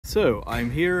So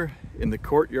I'm here in the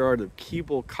courtyard of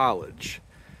Keble College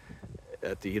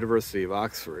at the University of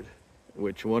Oxford,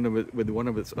 with one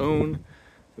of its own,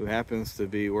 who happens to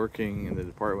be working in the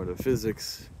Department of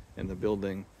Physics in the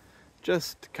building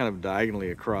just kind of diagonally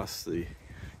across the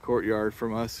courtyard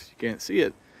from us. You can't see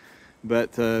it,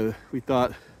 but we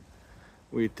thought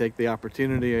we'd take the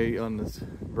opportunity on this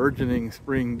burgeoning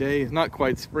spring day, it's not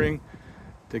quite spring,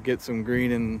 to get some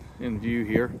green in view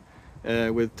here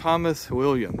with Thomas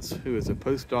Williams, who is a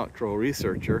postdoctoral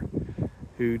researcher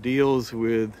who deals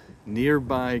with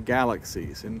nearby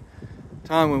galaxies. And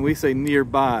Tom, when we say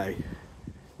nearby,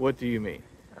 what do you mean?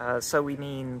 So we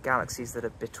mean galaxies that are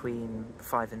between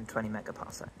 5 and 20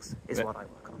 megaparsecs is what I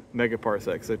work on.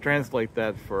 Megaparsecs. So translate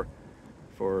that for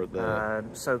the...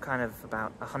 so kind of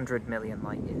about 100 million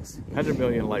light years. 100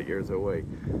 million light years away.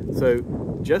 So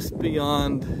just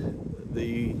beyond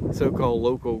the so-called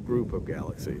local group of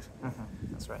galaxies.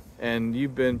 That's right. And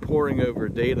you've been poring over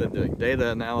data, doing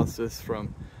data analysis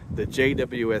from the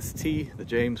JWST, the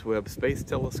James Webb Space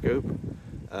Telescope,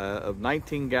 of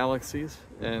 19 galaxies.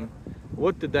 And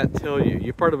what did that tell you?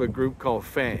 You're part of a group called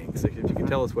FANGS. If you can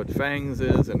tell us what FANGS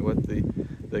is and what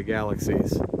the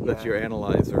galaxies that you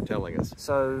analyze are telling us.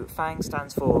 So FANGS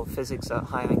stands for Physics at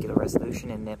High Angular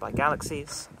Resolution in Nearby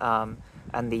Galaxies.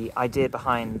 And the idea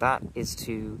behind that is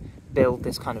to build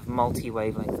this kind of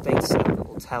multi-wavelength data set that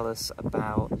will tell us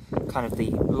about kind of the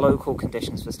local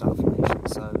conditions for star formation.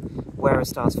 So where are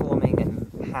stars forming,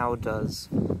 and how does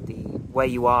where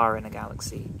you are in a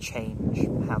galaxy change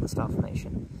how the star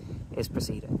formation is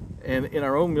proceeding. And in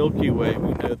our own Milky Way,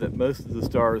 we know that most of the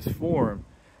stars form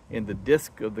in the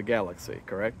disk of the galaxy,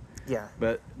 correct? Yeah.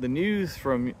 But the news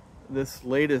from these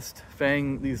latest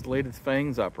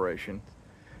FANGS operations,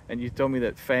 and you told me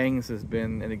that FANGS has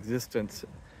been in existence.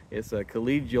 It's a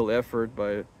collegial effort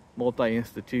by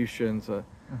multi-institutions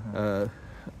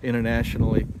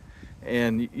internationally.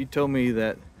 And you told me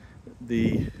that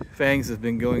the FANGS has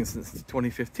been going since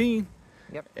 2015.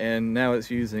 Yep. And now it's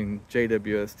using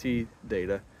JWST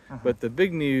data. But the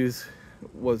big news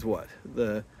was what?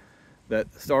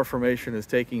 That star formation is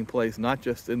taking place not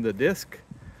just in the disk.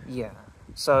 Yeah.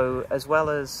 So as well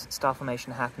as star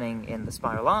formation happening in the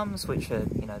spiral arms, which are,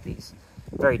 you know, these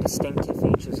very distinctive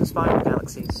features of spiral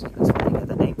galaxies, that's where they get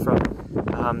their name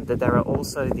from, that there are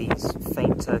also these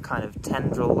fainter kind of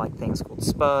tendril-like things called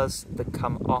spurs that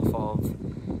come off of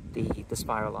the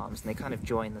spiral arms, and they kind of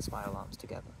join the spiral arms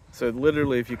together. So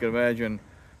literally, if you can imagine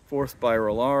 4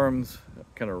 spiral arms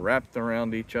kind of wrapped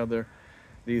around each other,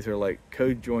 these are like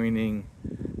co-joining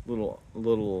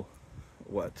little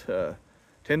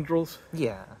tendrils?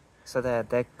 Yeah, so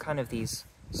they're kind of these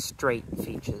straight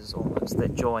features almost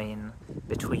that join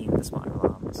between the spiral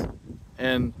arms.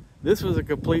 And this was a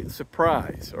complete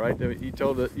surprise, right? You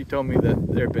told me that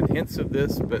there have been hints of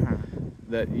this, but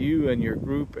that you and your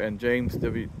group and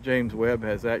James Webb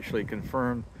has actually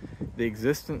confirmed the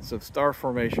existence of star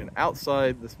formation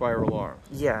outside the spiral arms.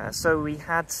 Yeah, so we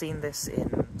had seen this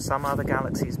in some other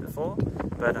galaxies before,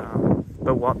 but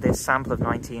what this sample of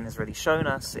 19 has really shown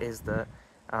us is that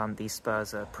these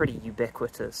spurs are pretty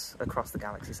ubiquitous across the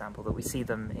galaxy sample, that we see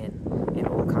them in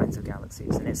all kinds of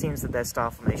galaxies, and it seems that there's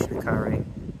star formation occurring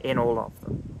in all of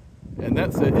them. And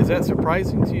is that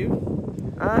surprising to you?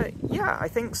 Yeah, I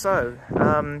think so.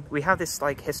 We have this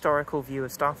like historical view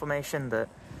of star formation that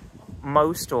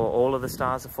most or all of the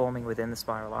stars are forming within the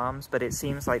spiral arms, but it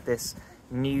seems like this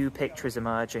new picture is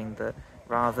emerging that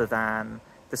rather than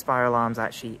the spiral arms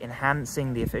actually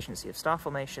enhancing the efficiency of star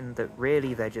formation, that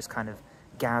really they're just kind of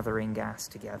gathering gas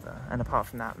together, and apart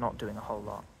from that, not doing a whole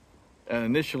lot. And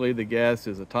initially the gas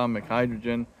is atomic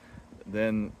hydrogen,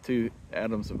 then 2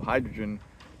 atoms of hydrogen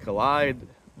collide,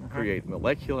 create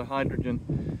molecular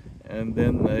hydrogen, and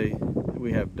then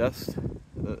we have dust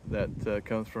that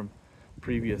comes from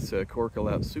previous core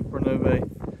collapse supernovae,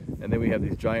 and then we have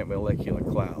these giant molecular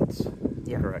clouds.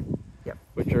 Yeah. Correct? Yep.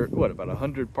 Which are, what, about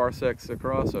 100 parsecs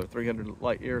across, or 300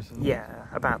 light years? Yeah,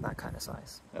 about that kind of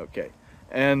size. Okay.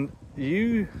 And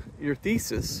your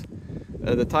thesis,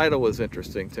 the title was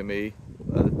interesting to me.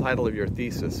 The title of your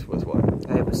thesis was what?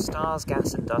 It was Stars,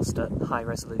 Gas and Dust at High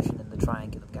Resolution in the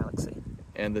Triangulum Galaxy.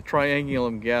 And the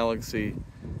Triangulum Galaxy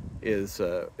is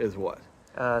what?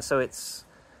 So it's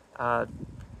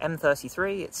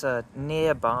M33. It's a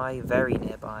nearby, very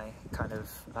nearby, kind of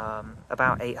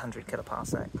about 800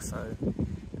 kiloparsecs, so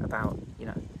about, you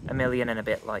know, 1 million and a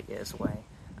bit light years away.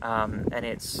 And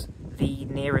it's the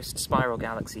nearest spiral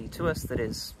galaxy to us that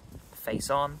is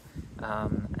face-on,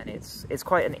 and it's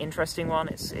quite an interesting one.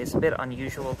 It's a bit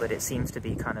unusual, but it seems to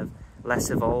be kind of less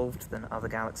evolved than other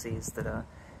galaxies that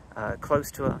are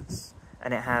close to us,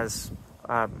 and it has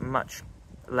much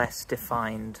less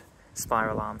defined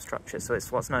spiral arm structure. So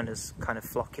it's what's known as kind of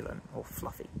flocculent or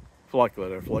fluffy.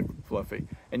 Flocculent or fluffy.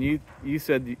 And you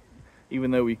said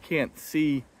even though we can't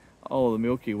see all of the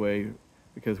Milky Way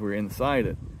because we're inside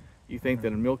it, you think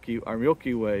that our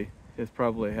Milky Way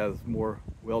probably has more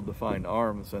well-defined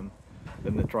arms than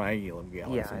the Triangulum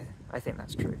Galaxy. Yeah, I think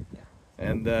that's true. Yeah.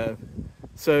 And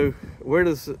so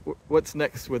what's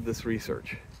next with this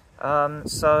research?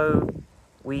 So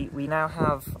we now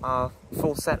have our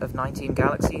full set of 19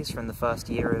 galaxies from the first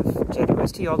year of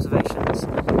JWST observations.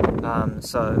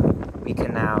 So we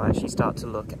can now actually start to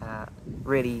look at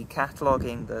really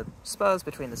cataloguing the spurs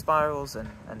between the spirals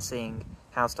and seeing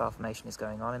how star formation is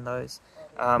going on in those.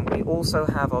 We also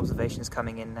have observations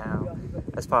coming in now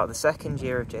as part of the second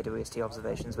year of JWST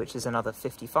observations, which is another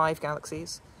 55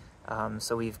 galaxies.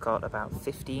 So we've got about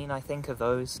 15, I think, of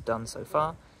those done so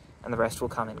far, and the rest will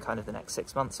come in kind of the next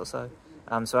 6 months or so.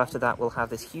 So after that, we'll have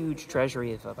this huge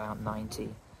treasury of about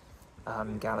 90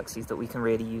 galaxies that we can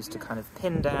really use to kind of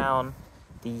pin down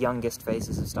the youngest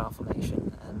phases of star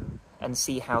formation and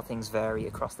see how things vary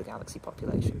across the galaxy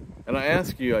population. And I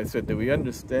asked you, I said, do we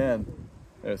understand,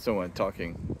 there's someone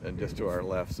talking just to our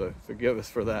left, so forgive us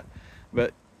for that,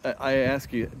 but I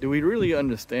ask you, do we really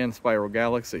understand spiral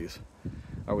galaxies?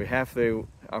 Do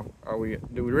we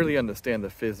really understand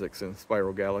the physics in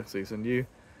spiral galaxies? And you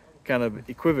kind of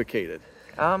equivocated.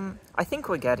 I think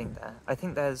we're getting there. I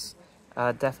think there's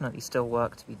definitely still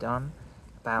work to be done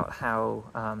about how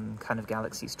kind of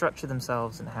galaxies structure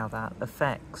themselves and how that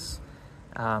affects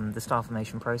the star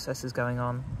formation processes going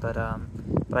on. But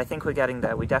I think we're getting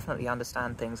there. We definitely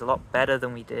understand things a lot better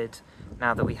than we did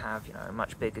now that we have, you know,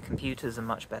 much bigger computers and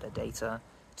much better data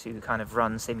to kind of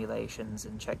run simulations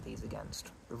and check these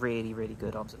against really, really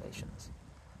good observations.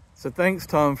 So thanks,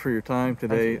 Tom, for your time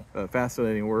today.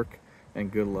 Fascinating work,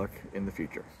 and good luck in the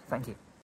future. Thank you.